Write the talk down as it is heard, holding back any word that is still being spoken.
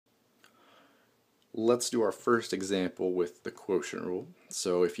Let's do our first example with the quotient rule.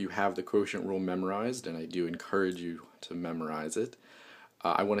 So if you have the quotient rule memorized, and I do encourage you to memorize it,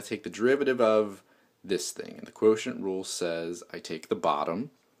 I want to take the derivative of this thing. And the quotient rule says I take the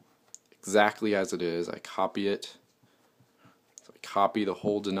bottom exactly as it is, I copy it, so I copy the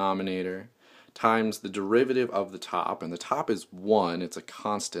whole denominator, times the derivative of the top, and the top is 1, it's a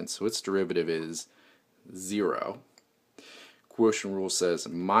constant, so its derivative is 0. Quotient rule says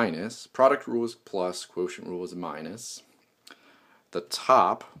minus, product rule is plus, quotient rule is minus. The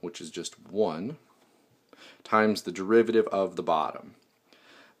top, which is just 1, times the derivative of the bottom.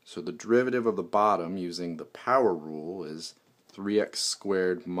 So the derivative of the bottom using the power rule is 3x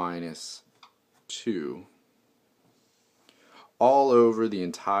squared minus 2 all over the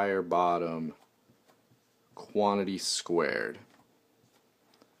entire bottom quantity squared.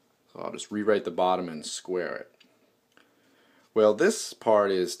 So I'll just rewrite the bottom and square it. Well, this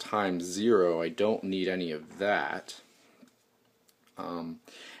part is times 0. I don't need any of that.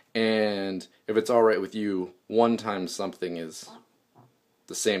 And if it's alright with you, 1 times something is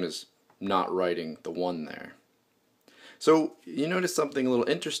the same as not writing the 1 there. So you notice something a little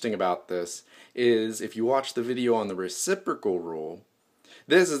interesting about this is if you watch the video on the reciprocal rule,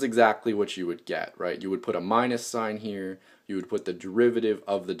 this is exactly what you would get, right? You would put a minus sign here, you would put the derivative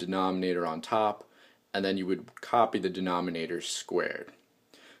of the denominator on top, and then you would copy the denominator squared.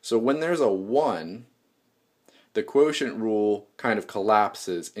 So when there's a 1, the quotient rule kind of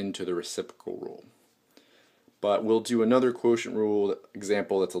collapses into the reciprocal rule. But we'll do another quotient rule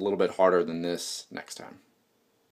example that's a little bit harder than this next time.